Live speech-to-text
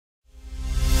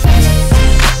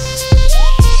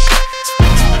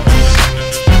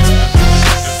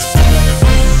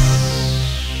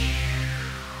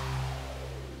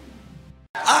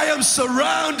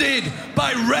surrounded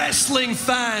by wrestling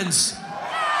fans.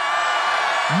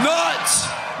 Not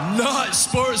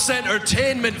sports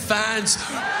entertainment fans.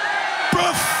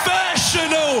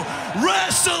 Professional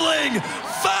wrestling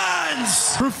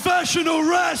fans! Professional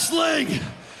wrestling!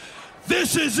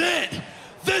 This is it!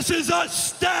 This is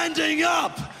us standing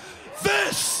up!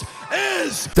 This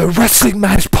is the Wrestling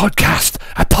Matters Podcast,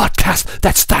 a podcast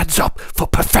that stands up for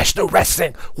professional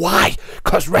wrestling. Why?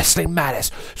 Because wrestling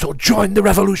matters. So join the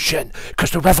revolution,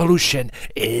 because the revolution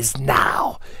is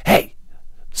now. Hey,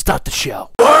 start the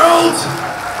show. World,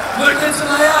 look into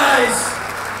my eyes.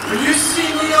 When you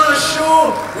see me on a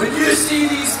show, when you see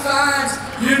these fans,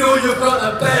 you know you've got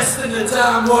the best in the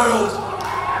damn world.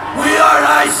 We are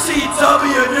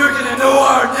ICW and you're gonna know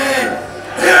our name.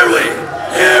 Here we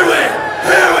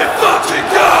fucking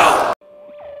go!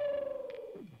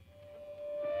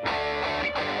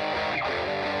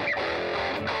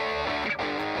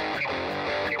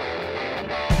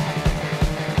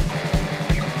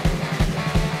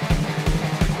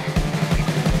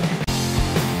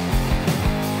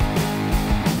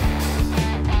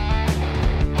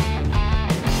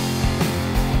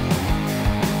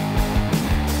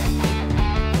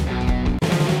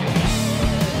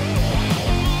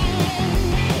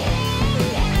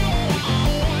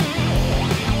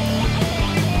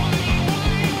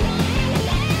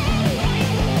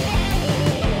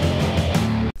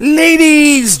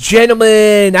 Ladies,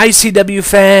 gentlemen, ICW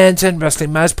fans and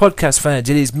Wrestling Matters Podcast fans,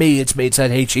 it's me, it's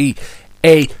HEA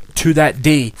to that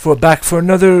D, back for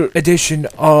another edition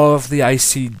of the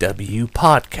ICW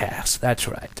podcast. That's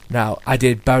right. Now, I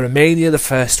did Barramania, the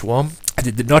first one. I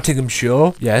did the Nottingham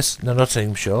show, yes, the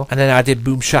Nottingham show, and then I did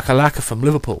Boom Shakalaka from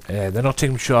Liverpool. The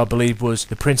Nottingham show, I believe, was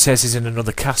The Princesses in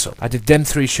Another Castle. I did them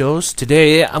 3 shows.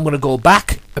 Today, I'm going to go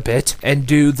back a bit and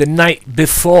do the night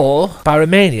before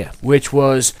Barramania, which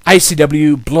was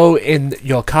ICW Blow in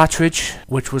Your Cartridge,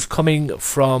 which was coming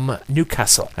from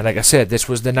Newcastle. And like I said, this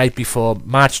was the night before,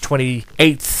 March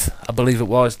 28th, I believe it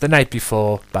was, the night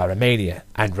before Barramania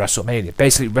and WrestleMania.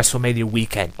 Basically, WrestleMania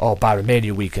weekend, or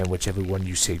Barramania weekend, whichever one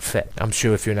you see fit. I'm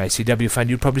sure if you're an ICW fan,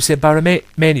 you'd probably say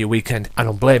Barramania weekend. I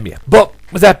don't blame you. But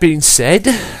with that being said,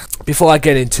 before I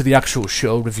get into the actual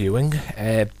show reviewing,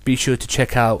 be sure to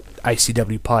check out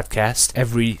ICW podcast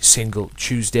every single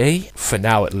Tuesday, for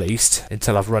now at least,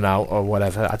 until I've run out or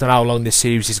whatever. I don't know how long this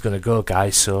series is going to go,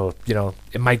 guys, so, you know,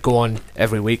 it might go on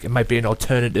every week. It might be an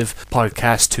alternative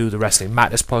podcast to the Wrestling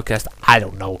Matters podcast. I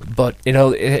don't know. But, you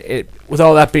know, with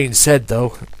all that being said,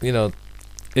 though, you know,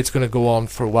 it's going to go on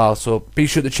for a while, so be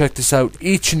sure to check this out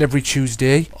each and every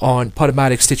Tuesday on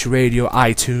Podomatic, Stitcher Radio,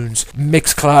 iTunes,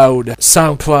 Mixcloud,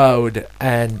 SoundCloud,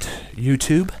 and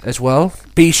YouTube as well.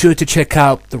 Be sure to check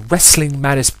out the Wrestling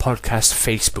Matters Podcast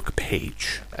Facebook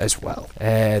page as well.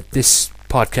 This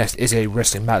podcast is a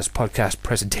Wrestling Matters Podcast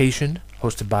presentation,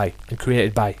 hosted by and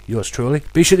created by yours truly.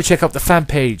 Be sure to check out the fan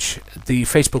page, the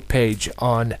Facebook page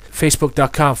on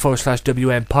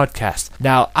facebook.com/WM podcast.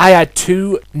 Now, I had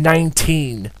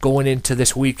 219 going into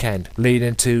this weekend, leading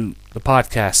into the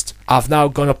podcast. I've now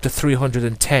gone up to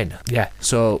 310. Yeah,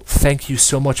 so thank you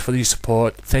so much for the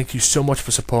support. Thank you so much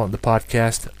for supporting the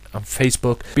podcast on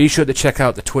Facebook. Be sure to check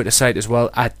out the Twitter site as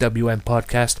well, at WM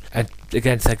Podcast. And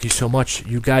again, thank you so much.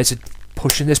 You guys are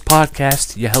pushing this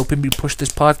podcast. You're helping me push this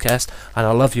podcast, and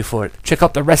I love you for it. Check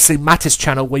out the Wrestling Matters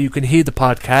channel, where you can hear the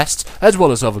podcasts as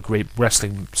well as other great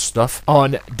wrestling stuff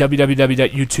on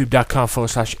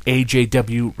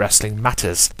www.youtube.com/AJW Wrestling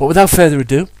Matters. But without further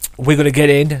ado, we're going to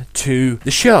get into the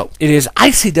show. It is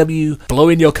ICW Blow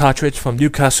in Your Cartridge from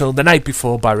Newcastle the night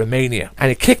before Barramania.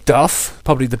 And it kicked off,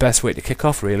 probably the best way to kick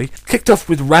off really, kicked off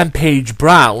with Rampage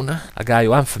Brown, a guy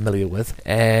who I'm familiar with.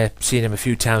 Seen him a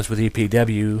few times with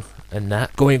EPW and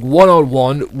that, going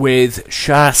one-on-one with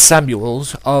Shah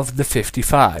Samuels of the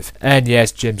 55. And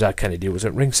yes, James R. Kennedy was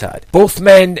at ringside. Both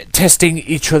men testing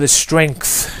each other's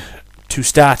strength to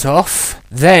start off.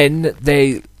 Then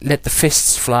they let the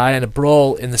fists fly and a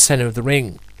brawl in the centre of the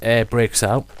ring breaks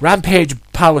out. Rampage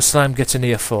power slam gets a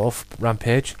near fall.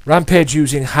 Rampage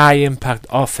using high impact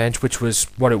offense, which was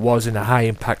what it was in a high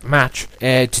impact match,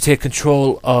 to take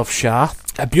control of Shah.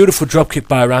 A beautiful dropkick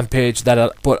by Rampage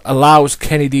but allows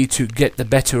Kennedy to get the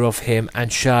better of him,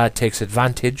 and Shah takes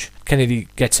advantage. Kennedy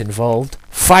gets involved.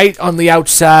 Fight on the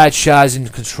outside, Shah's in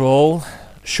control.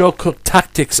 Shortcut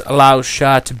tactics allows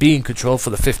Shah to be in control for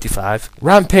the 55.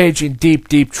 Rampage in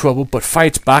deep trouble, but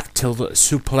fights back till the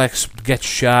suplex gets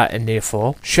Shah a near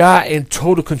fall. Shah in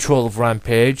total control of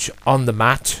Rampage on the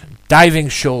mat. Diving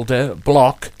shoulder,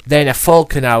 block, then a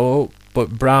Falcon Arrow,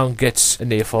 but Brown gets a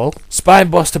near fall.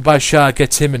 Spinebuster by Shah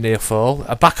gets him a near fall.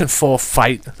 A back and forth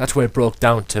fight, that's where it broke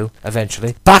down to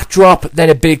eventually. Backdrop, then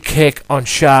a big kick on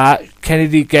Shah.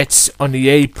 Kennedy gets on the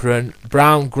apron.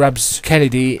 Brown grabs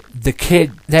Kennedy.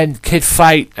 Kid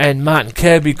fight and Martin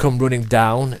Kirby come running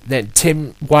down. Then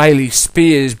Tim Wiley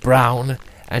spears Brown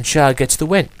and Shah gets the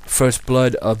win. First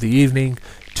blood of the evening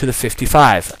to the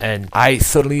 55, and I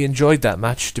thoroughly enjoyed that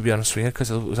match, to be honest with you, because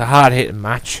it was a hard-hitting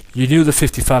match. You knew the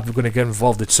 55 were going to get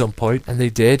involved at some point, and they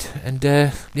did, and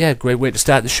yeah, great way to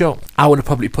start the show. I would have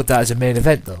probably put that as a main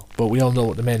event though, but we all know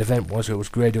what the main event was. It was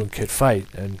Grado and Kid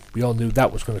fight, and we all knew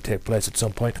that was going to take place at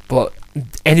some point. But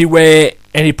anyway,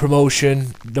 any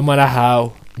promotion, no matter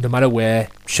how, no matter where,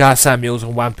 Shah Samuels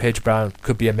and Rampage Brown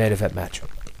could be a main event match.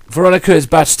 Veronica is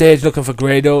backstage looking for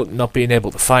Grado, not being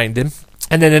able to find him.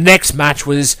 And then the next match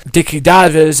was Dickie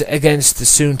Divers against the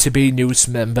soon-to-be newest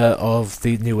member of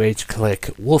the New Age clique,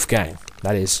 Wolfgang.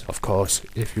 That is, of course,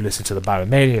 if you listen to the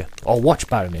Barramania, or watch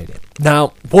Barramania.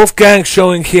 Now, Wolfgang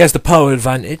showing he has the power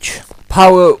advantage.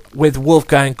 Power with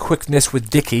Wolfgang, quickness with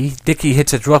Dickie. Dickie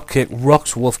hits a dropkick,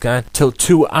 rocks Wolfgang, till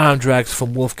 2 arm drags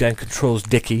from Wolfgang controls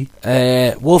Dickie.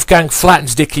 Wolfgang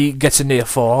flattens Dickie, gets a near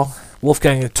fall.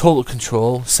 Wolfgang in total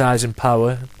control, size and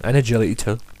power, and agility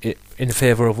too, in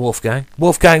favour of Wolfgang.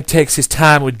 Wolfgang takes his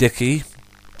time with Dickie,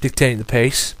 dictating the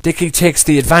pace. Dickie takes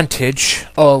the advantage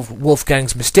of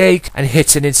Wolfgang's mistake and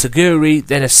hits an Inseguri,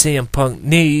 then a CM Punk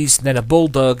knees, then a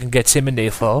Bulldog and gets him a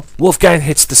near fall. Wolfgang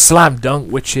hits the slam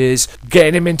dunk, which is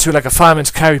getting him into like a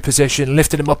fireman's carry position,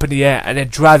 lifting him up in the air and then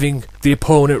driving the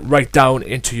opponent right down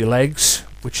into your legs,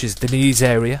 which is the knees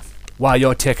area, while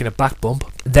you're taking a back bump.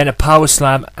 Then a power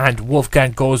slam and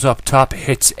Wolfgang goes up top,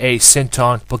 hits a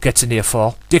senton but gets a near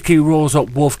fall. Dickie rolls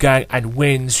up Wolfgang and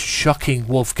wins, shocking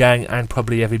Wolfgang and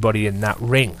probably everybody in that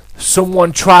ring.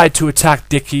 Someone tried to attack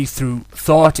Dickie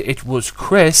thought it was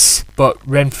Chris, but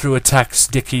Renfrew attacks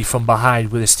Dickie from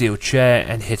behind with a steel chair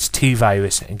and hits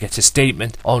T-Virus and gets a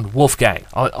statement on Wolfgang,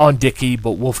 on Dickie,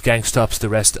 but Wolfgang stops the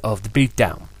rest of the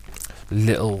beatdown.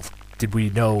 Little did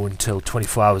we know until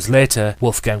 24 hours later,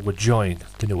 Wolfgang would join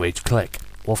the New Age clique.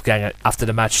 Wolfgang, after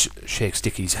the match, shakes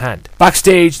Dickie's hand.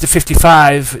 Backstage, the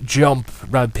 55 jump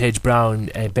Rampage Brown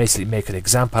and basically make an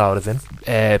example out of him.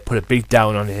 Put a beat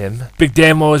down on him. Big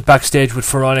Damo is backstage with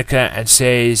Veronica and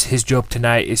says his job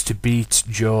tonight is to beat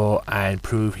Joe and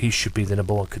prove he should be the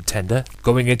 #1 contender.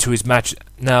 Going into his match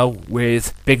now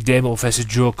with Big Damo versus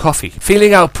Joe Coffey.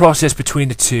 Feeling out process between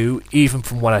the two, even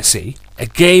from what I see. A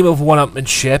game of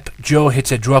one-upmanship. Joe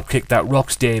hits a dropkick that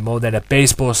rocks Damo, then a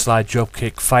baseball slide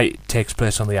dropkick fight takes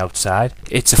place on the outside.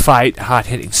 It's a fight,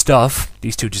 hard-hitting stuff.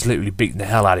 These two just literally beating the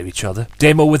hell out of each other.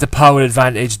 Damo with the power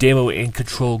advantage, Damo in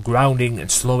control, grounding and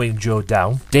slowing Joe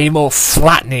down. Damo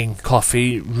flattening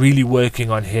Coffey, really working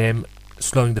on him,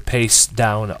 slowing the pace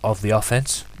down of the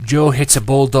offense. Joe hits a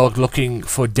bulldog looking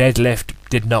for deadlift,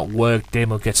 did not work,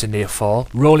 Damo gets a near fall.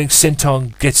 Rolling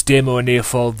senton gets Damo a near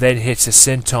fall, then hits a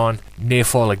senton, near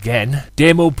fall again.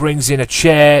 Damo brings in a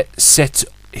chair, sets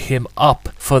him up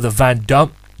for the Van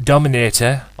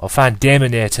Dominator,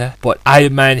 but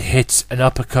Iron Man hits an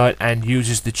uppercut and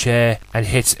uses the chair and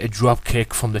hits a drop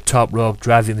kick from the top rope,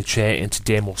 driving the chair into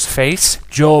Damo's face.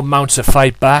 Joe mounts a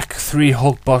fight back, 3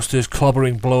 Hulkbusters,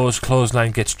 clobbering blows,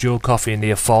 clothesline gets Joe Coffey a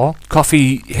near fall.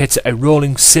 Coffey hits a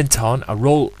rolling senton, a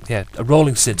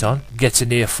rolling senton, gets a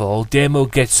near fall. Damo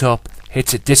gets up,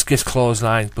 hits a discus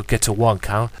clothesline but gets a 1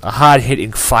 count. A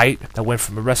hard-hitting fight that went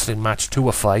from a wrestling match to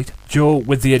a fight. Joe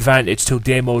with the advantage till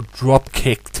Damo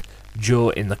drop-kicked Joe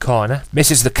in the corner.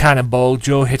 Misses the cannonball.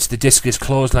 Joe hits the discus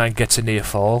clothesline, gets a near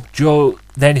fall. Joe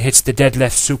then hits the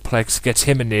deadlift suplex, gets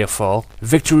him a near fall.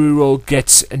 Victory roll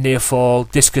gets a near fall.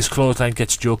 Discus clothesline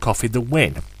gets Joe Coffey the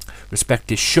win.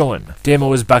 Respect is shown.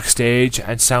 Damo is backstage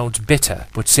and sounds bitter,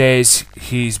 but says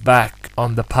he's back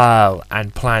on the pile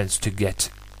and plans to get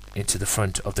into the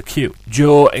front of the queue.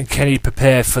 Joe and Kenny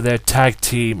prepare for their tag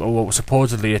team, or what was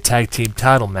supposedly a tag team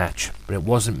title match, but it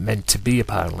wasn't meant to be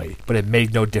apparently. But it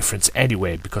made no difference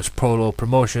anyway, because Prolo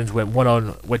Promotions went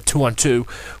 2-on-2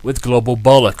 with Global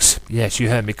Bollocks. Yes, you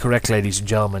heard me correct, ladies and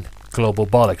gentlemen. Global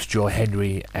Bollocks, Joe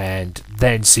Henry, and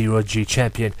then Zero G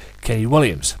champion Kenny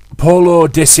Williams. Polo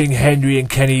dissing Henry and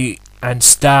Kenny and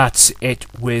starts it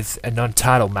with a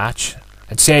non-title match,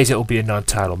 and says it will be a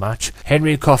non-title match.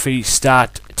 Henry and Coffey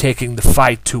start taking the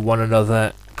fight to one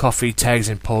another. Coffey tags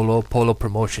in Polo. Polo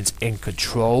Promotions in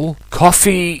control.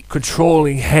 Coffey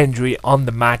controlling Henry on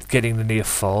the mat, getting the near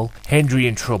fall. Henry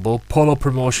in trouble. Polo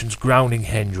Promotions grounding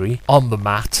Henry on the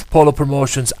mat. Polo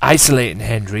Promotions isolating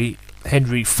Henry.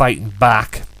 Henry fighting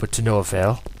back, but to no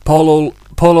avail. Polo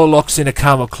locks in a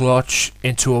camel clutch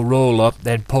into a roll-up,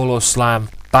 then Polo slam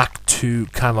back to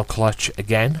camel clutch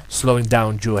again, slowing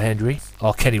down Joe Hendry,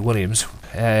 or Kenny Williams.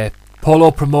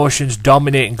 Polo Promotions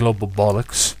dominating Global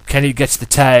Bollocks. Kenny gets the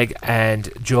tag and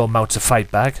Joe mounts a fight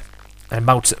back.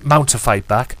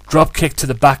 Drop kick to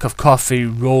the back of Coffee,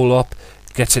 roll up,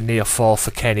 gets a near fall for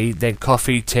Kenny. Then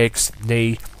Coffee takes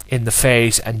knee in the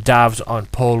face and dives on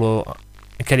Polo.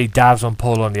 And Kenny dives on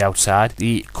Polo on the outside.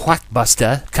 The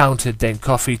Quackbuster countered, then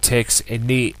Coffee takes a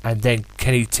knee and then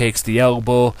Kenny takes the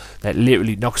elbow that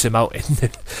literally knocks him out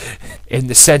in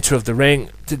the centre of the ring.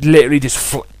 It literally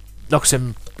just knocks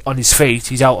him on his feet.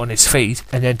 He's out on his feet,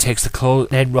 and then takes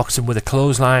then rocks him with a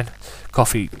clothesline.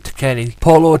 Coffee to Kenny.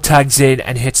 Polo tags in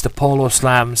and hits the Polo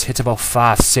slams. Hits about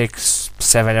 5, 6,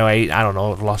 7 or 8. I don't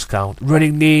know. I've lost count.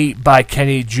 Running knee by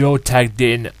Kenny. Joe tagged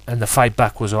in and the fight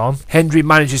back was on. Hendry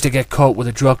manages to get caught with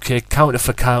a drop kick. Counter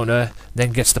for counter.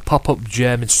 Then gets the pop-up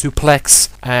German suplex,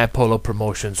 and Polo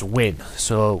Promotions win.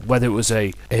 So whether it was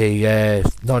a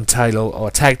non-title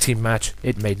or tag team match,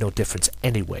 it made no difference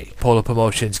anyway. Polo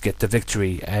Promotions get the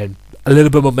victory, and a little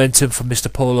bit of momentum for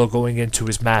Mr. Polo going into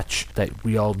his match that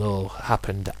we all know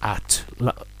happened at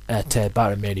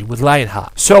Barramania with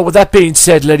Lionheart. So with that being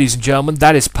said, ladies and gentlemen,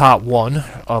 that is part 1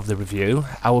 of the review.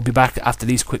 I will be back after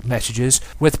these quick messages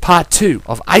with part 2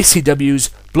 of ICW's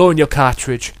Blowing Your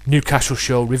Cartridge Newcastle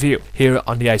show review here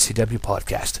on the ICW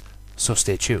podcast. So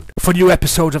stay tuned for new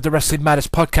episodes of the Wrestling Matters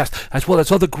podcast, as well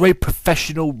as other great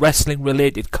professional wrestling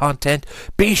related content.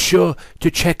 Be sure to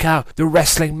check out the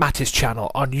Wrestling Matters channel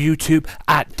on YouTube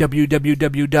at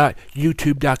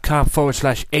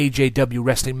www.youtube.com/AJW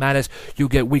Wrestling Matters. You'll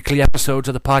get weekly episodes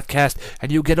of the podcast,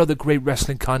 and you'll get other great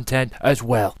wrestling content as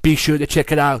well. Be sure to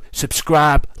check it out,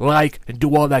 subscribe, like, and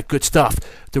do all that good stuff.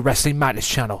 The Wrestling Matters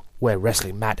channel, where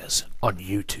wrestling matters, on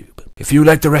YouTube. If you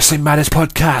like the Wrestling Matters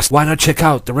podcast, why not check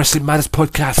out the Wrestling Matters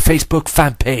podcast Facebook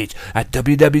fan page at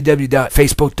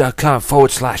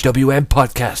www.facebook.com/WM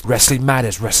podcast. Wrestling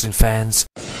Matters, wrestling fans.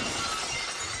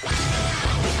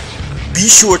 Be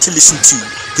sure to listen to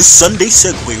the Sunday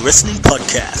Segway Wrestling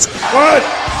Podcast. What?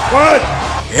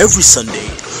 Every Sunday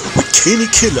with Kenny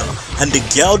Killer and the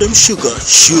Galdem Sugar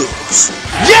Shoes.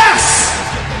 Yes!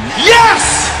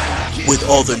 Yes! With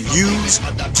all the news,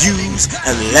 views,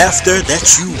 and laughter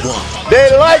that you want.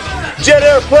 They like jet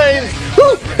airplanes.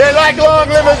 Woo! They like long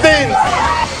limousines.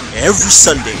 Every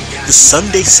Sunday, the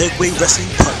Sunday Segway Wrestling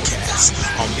Podcast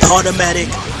on Podomatic,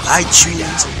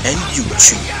 iTunes, and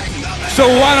YouTube. So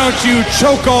why don't you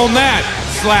choke on that,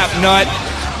 slap nut?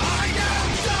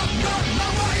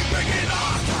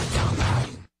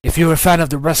 If you're a fan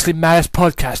of the Wrestling Matters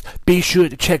podcast, be sure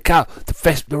to check out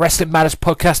the Wrestling Matters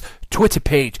podcast Twitter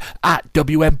page at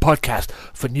WM Podcast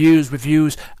for news,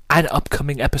 reviews, and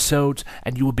upcoming episodes,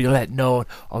 and you will be let know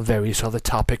on various other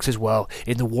topics as well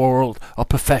in the world of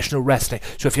professional wrestling.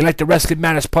 So if you like the Wrestling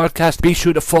Matters podcast, be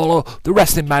sure to follow the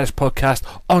Wrestling Matters podcast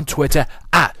on Twitter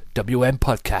at WM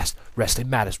Podcast. Wrestling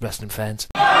Matters, wrestling fans.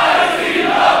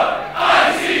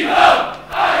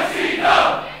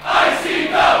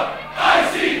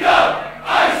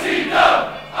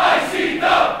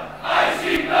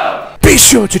 Be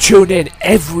sure to tune in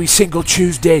every single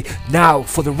Tuesday now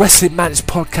for the Wrestling Matters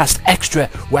Podcast Extra,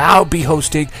 where I'll be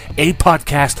hosting a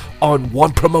podcast on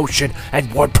one promotion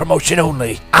and one promotion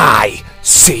only.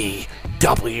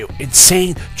 ICW,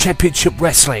 Insane Championship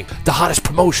Wrestling, the hottest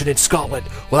promotion in Scotland.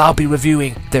 Well, I'll be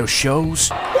reviewing their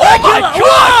shows. Oh my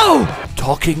God!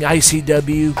 Talking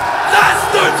ICW.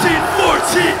 That's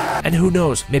 1314! And who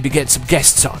knows, maybe getting some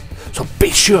guests on. So be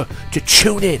sure to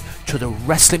tune in to the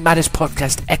Wrestling Matters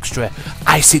Podcast Extra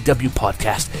ICW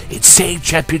podcast, Insane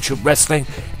Championship Wrestling,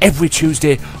 every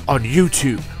Tuesday on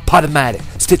YouTube, Podomatic,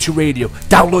 Stitcher Radio,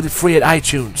 downloaded free at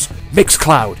iTunes,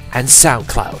 Mixcloud, and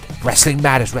SoundCloud. Wrestling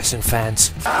Matters, wrestling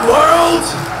fans. World,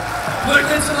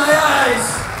 look into my eyes.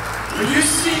 When you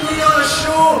see me on a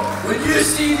show, when you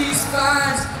see these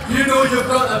fans, you know you've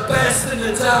got the best in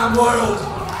the damn world.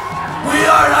 We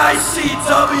are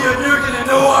ICW and you're gonna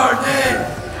know our name.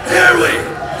 Here we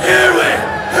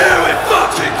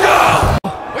fucking go!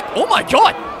 What? Oh my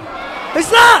God! Is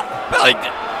that? Billy,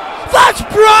 That's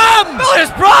Bram! Billy,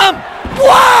 it's Bram!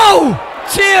 Whoa!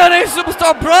 TNA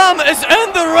superstar Bram is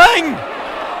in the ring!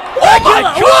 Oh my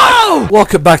God!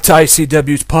 Welcome back to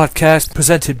ICW's podcast,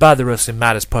 presented by the Wrestling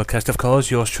Matters podcast, of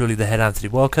course. Yours truly, the head Anthony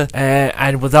Walker.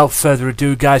 And without further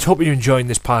ado, guys, hope you're enjoying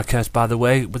this podcast, by the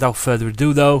way. Without further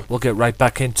ado, though, we'll get right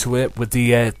back into it with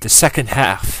the second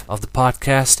half of the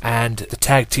podcast and the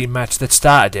tag team match that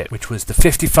started it, which was the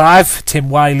 55, Tim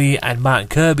Wiley and Martin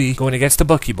Kirby, going against the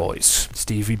Bucky Boys,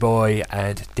 Stevie Boy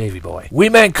and Davey Boy.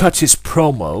 Wee-Man cuts his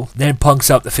promo, then punks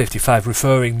out the 55,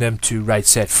 referring them to Right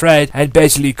Said Fred, and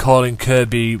basically calls calling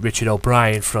Kirby Richard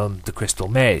O'Brien from the Crystal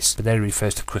Maze, but then he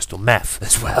refers to crystal meth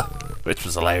as well, which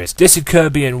was hilarious. Dissing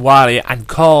Kirby and Wiley and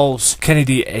calls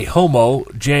Kennedy a homo.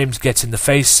 James gets in the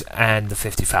face and the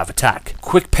 55 attack.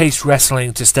 Quick pace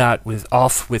wrestling to start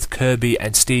off with Kirby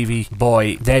and Stevie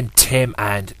Boy, then Tim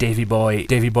and Davey Boy.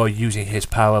 Davey Boy using his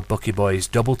power, Bucky Boy's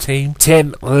double team.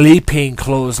 Tim leaping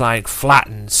clothesline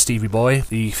flattens Stevie Boy.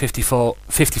 The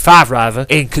 55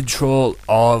 in control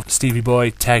of Stevie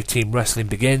Boy. Tag team wrestling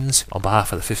begins on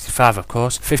behalf of the 55, of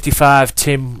course. 55,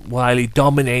 Tim Wiley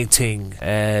dominating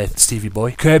Stevie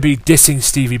Boy. Kirby dissing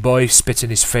Stevie Boy, spits in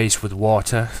his face with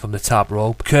water from the top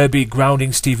rope. Kirby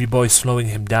grounding Stevie Boy, slowing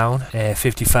him down.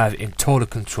 55 in total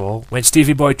control. When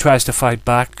Stevie Boy tries to fight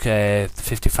back, the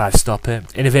 55 stop it.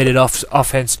 Innovative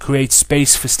offense creates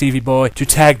space for Stevie Boy to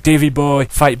tag Davey Boy,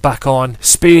 fight back on.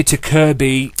 Spear to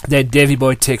Kirby, then Davey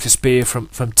Boy takes a spear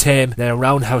from Tim, then a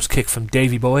roundhouse kick from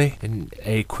Davey Boy in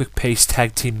a quick paced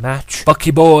tag team match.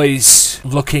 Bucky Boys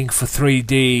looking for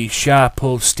 3D. Shah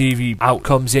pulls Stevie out,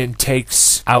 comes in,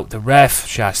 takes out the ref,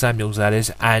 Shah Samuels that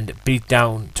is, and beat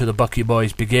down to the Bucky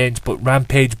Boys begins, but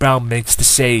Rampage Brown makes the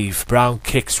save. Brown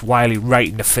kicks Wiley right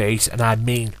in the face, and I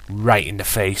mean right in the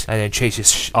face, and then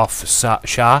chases off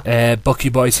Shah. Bucky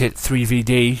Boys hit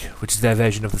 3VD, which is their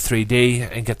version of the 3D,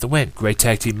 and get the win. Great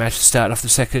tag team match to start off the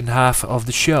second half of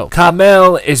the show.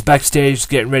 Carmel is backstage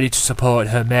getting ready to support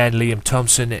her man Liam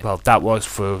Thompson. Well, that was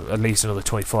for at least another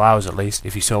 24 hours at least,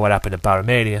 if you saw what happened at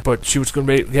Barramania. But she was going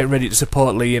to be getting ready to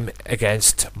support Liam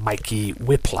against Mikey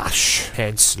Whiplash.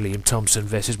 Hence, Liam Thompson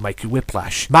versus Mikey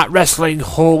Whiplash. Mat wrestling,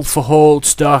 hold for hold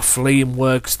stuff. Liam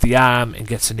works the arm and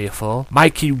gets a near fall.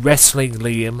 Mikey wrestling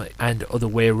Liam and other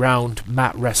way around.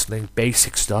 Mat wrestling,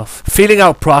 basic stuff. Feeling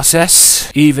out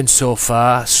process, even so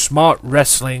far. Smart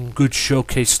wrestling, good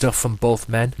showcase stuff from both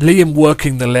men. Liam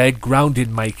working the leg, grounded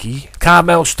Mikey.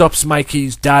 Carmel stops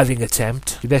Mikey's diving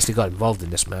attempt. He basically got involved in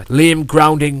this match. Liam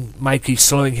grounding Mikey,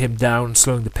 slowing him down,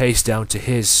 slowing the pace down to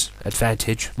his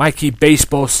advantage. Mikey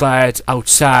baseball slides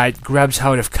outside, grabs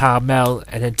hold of Carmel,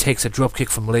 and then takes a dropkick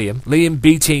from Liam. Liam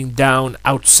beating down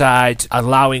outside,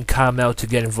 allowing Carmel to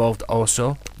get involved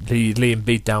also. The Liam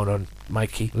beat down on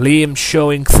Mikey. Liam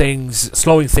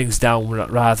slowing things down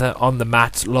rather, on the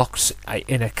mat, locks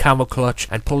in a camel clutch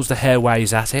and pulls the hair while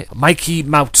he's at it. Mikey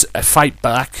mounts a fight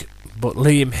back, but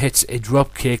Liam hits a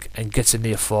drop kick and gets a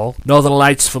near fall. Northern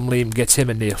Lights from Liam gets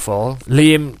him a near fall.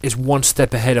 Liam is one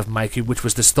step ahead of Mikey, which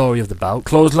was the story of the bout.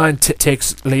 Clothesline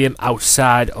takes Liam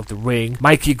outside of the ring.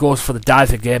 Mikey goes for the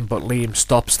dive again, but Liam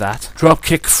stops that. Drop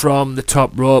kick from the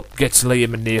top rope gets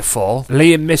Liam a near fall.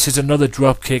 Liam misses another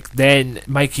drop kick. Then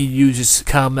Mikey uses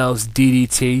Carmel's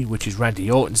DDT, which is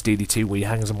Randy Orton's DDT, where he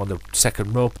hangs him on the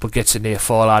second rope, but gets a near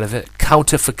fall out of it.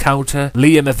 Counter for counter.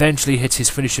 Liam eventually hits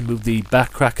his finishing move, the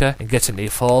backcracker, and gets a near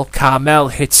fall. Carmel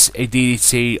hits a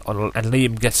DDT and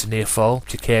Liam gets a near fall.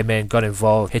 She came in, got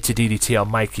involved, hits a DDT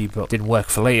on Mikey, but didn't work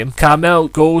for Liam. Carmel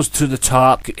goes to the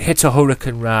top, hits a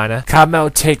Hurricane Rana. Carmel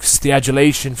takes the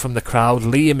adulation from the crowd.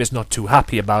 Liam is not too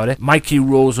happy about it. Mikey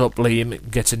rolls up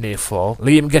Liam, gets a near fall.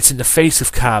 Liam gets in the face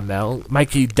of Carmel.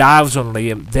 Mikey dives on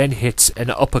Liam, then hits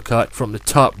an uppercut from the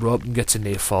top rope and gets a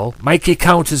near fall. Mikey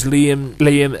counters Liam,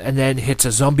 and then hits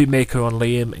a zombie maker on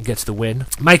Liam and gets the win.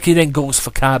 Mikey then goes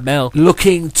for Carmel,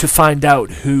 looking to find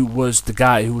out who was the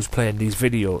guy who was playing these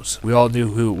videos. We all knew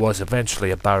who it was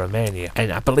eventually at Barramania,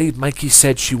 and I believe Mikey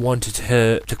said she wanted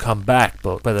her to come back,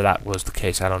 but whether that was the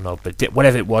case I don't know, but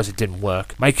whatever it was, it didn't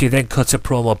work. Mikey then cuts a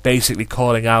promo basically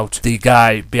calling out the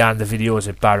guy behind the videos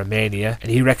at Barramania,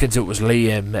 and he reckons it was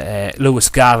Liam, Lewis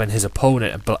Garvin, his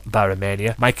opponent at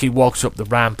Barramania. Mikey walks up the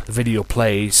ramp, the video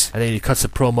plays, and then he cuts a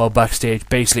promo backstage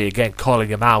basically again calling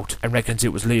him out, and reckons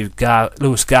it was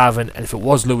Lewis Garvin, and if it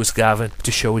was Lewis Garvin,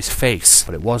 to show his face.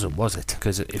 But it wasn't, was it?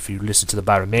 Because if you listen to the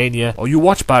Barramania, or you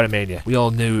watch Barramania, we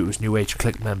all knew it was New Age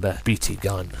Click member BT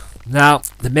Gunn. Now,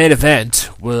 the main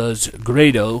event was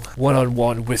Grado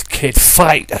one-on-one with Kid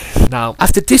Fight. Now,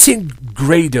 after dissing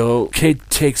Grado, Kid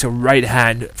takes a right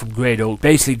hand from Grado.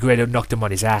 Basically, Grado knocked him on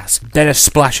his ass. Then a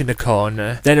splash in the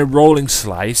corner. Then a rolling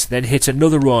slice. Then hits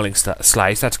another rolling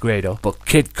slice. That's Grado. But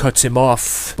Kid cuts him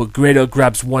off. But Grado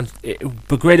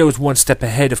is one step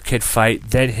ahead of Kid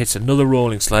Fight. Then hits another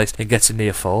rolling slice and gets a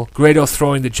near fall. Grado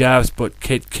throwing the jabs, but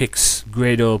Kid kicks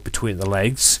Grado between the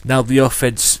legs. Now, the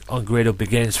offense on Grado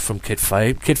begins from Kid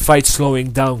Fight. Kid Fight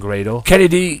slowing down Grado.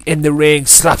 Kennedy in the ring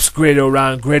slaps Grado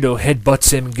around. Grado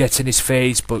headbutts him and gets in his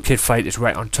face, but Kid Fight is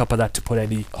right on top of that to put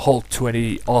any halt to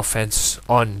any offense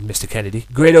on Mr. Kennedy.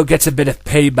 Grado gets a bit of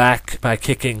payback by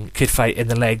kicking Kid Fight in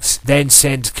the legs, then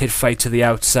sends Kid Fight to the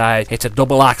outside, hits a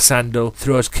double axe handle,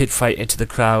 throws Kid Fight into the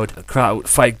crowd.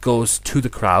 Fight goes to the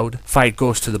crowd, Fight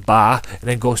goes to the bar, and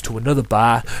then goes to another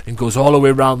bar, and goes all the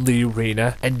way around the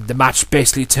arena, and the match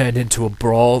basically turned into a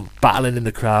brawl, battling in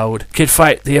the crowd. Kid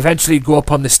Fight, they eventually go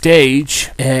up on the stage,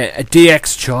 a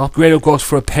DX chop. Grado goes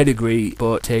for a pedigree,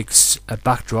 but takes a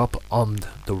backdrop on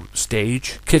the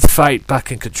stage. Kid Fight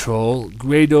back in control.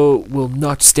 Grado will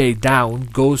not stay down,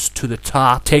 goes to the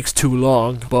top, takes too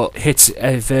long, but hits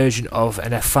a version of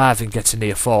an F5 and gets a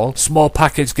near fall. Small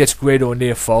package gets Grado a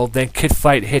near fall, then Kid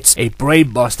Fight hits a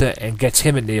brainbuster and gets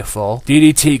him a near fall.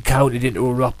 DDT counted into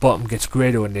a rock bottom, gets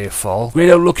Grado a near fall.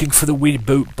 Grado looking for the win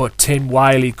boot, but Tim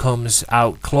Wiley comes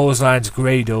out, clotheslines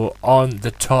Grado on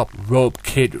the top rope.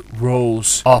 Kid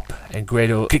rolls up and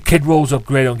Kid rolls up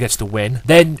Grado and gets the win.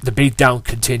 Then the beatdown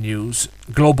continues.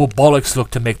 Global Bollocks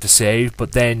look to make the save,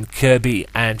 but then Kirby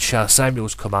and Charles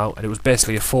Samuels come out, and it was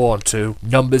basically a 4-on-2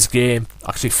 numbers game,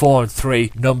 actually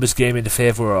 4-on-3 numbers game in the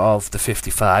favour of the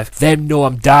 55. Then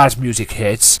Noam Dar's music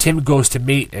hits. Tim goes to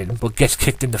meet him, but gets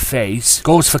kicked in the face.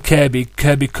 Goes for Kirby.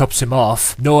 Kirby cups him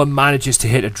off. Noam manages to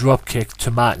hit a drop kick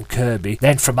to Martin Kirby.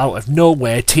 Then from out of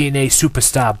nowhere, TNA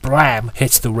superstar Bram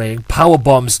hits the ring, power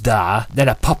bombs Dar. Then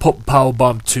a pop-up power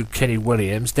bomb to Kenny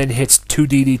Williams. Then hits 2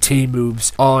 DDT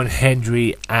moves on Hendry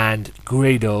and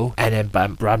Grado, and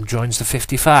then Bram joins the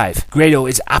 55. Grado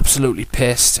is absolutely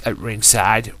pissed at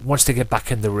ringside, wants to get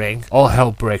back in the ring. All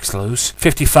hell breaks loose.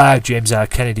 55, James R.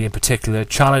 Kennedy in particular,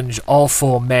 challenge all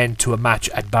 4 men to a match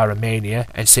at Barramania,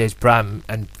 and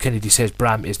Kennedy says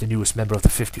Bram is the newest member of the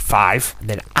 55. And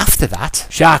then after that,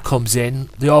 Shah comes in.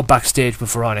 They're all backstage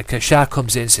with Veronica. Shah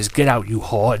comes in, says, "Get out, you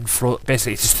whore," and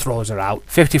basically just throws her out.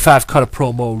 55 cut a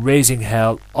promo raising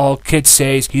hell. All Kid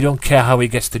says he don't care how he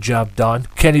gets the job done.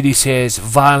 Kennedy says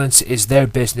violence is their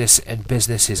business and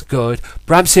business is good.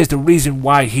 Bram says the reason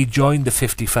why he joined the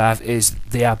 55 is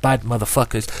they are bad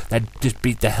motherfuckers that just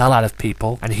beat the hell out of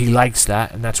people, and he likes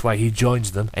that, and that's why he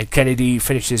joins them. And Kennedy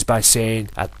finishes by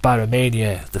saying at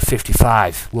Barramania the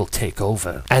 55 will take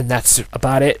over. And that's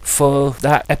about it for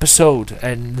that episode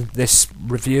and this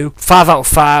review. 5 out of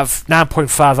 5,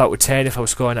 9.5 out of 10 if I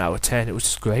was scoring out of 10. It was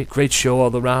just great show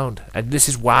all around. And this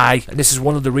is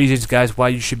one of the reasons, guys, why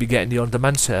you should be getting the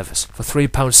on-demand service. For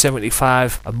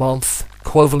 £3.75 a month,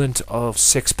 equivalent of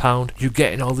 £6, you're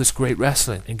getting all this great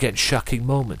wrestling and getting shocking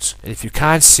moments. And if you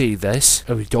can't see this,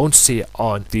 or you don't see it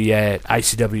on the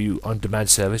ICW on-demand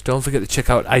service, don't forget to check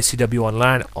out ICW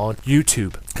Online on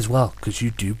YouTube as well, because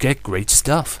you do get great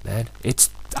stuff, man.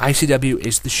 ICW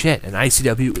is the shit, and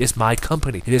ICW is my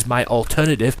company. It is my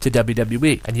alternative to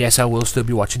WWE. And yes, I will still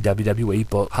be watching WWE,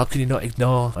 but how can you not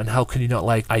ignore and how can you not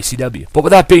like ICW? But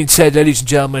with that being said, ladies and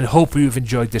gentlemen, hope you've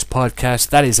enjoyed this podcast.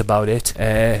 That is about it.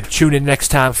 Tune in next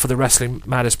time for the Wrestling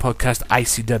Matters Podcast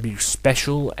ICW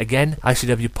special. Again,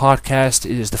 ICW podcast.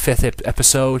 It is the 5th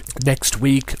episode next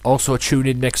week. Also tune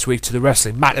in next week to the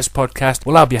Wrestling Matters Podcast.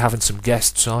 Well, I'll be having some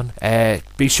guests on.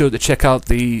 Be sure to check out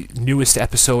the newest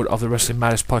episode of the Wrestling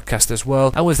Matters Podcast as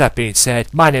well. And with that being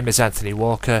said, my name is Anthony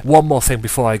Walker. One more thing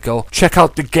before I go, check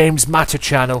out the Games Matter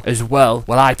channel as well,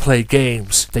 while I play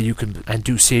games that you can and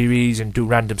do series and do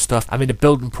random stuff. I'm in a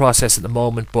building process at the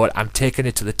moment, but I'm taking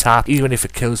it to the top, even if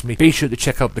it kills me. Be sure to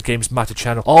check out the Games Matter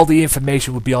channel. All the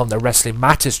information will be on the Wrestling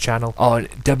Matters channel on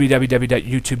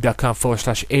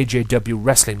www.youtube.com/AJW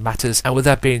Wrestling Matters. And with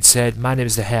that being said, my name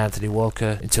is the Hair Anthony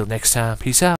Walker. Until next time,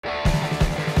 peace out.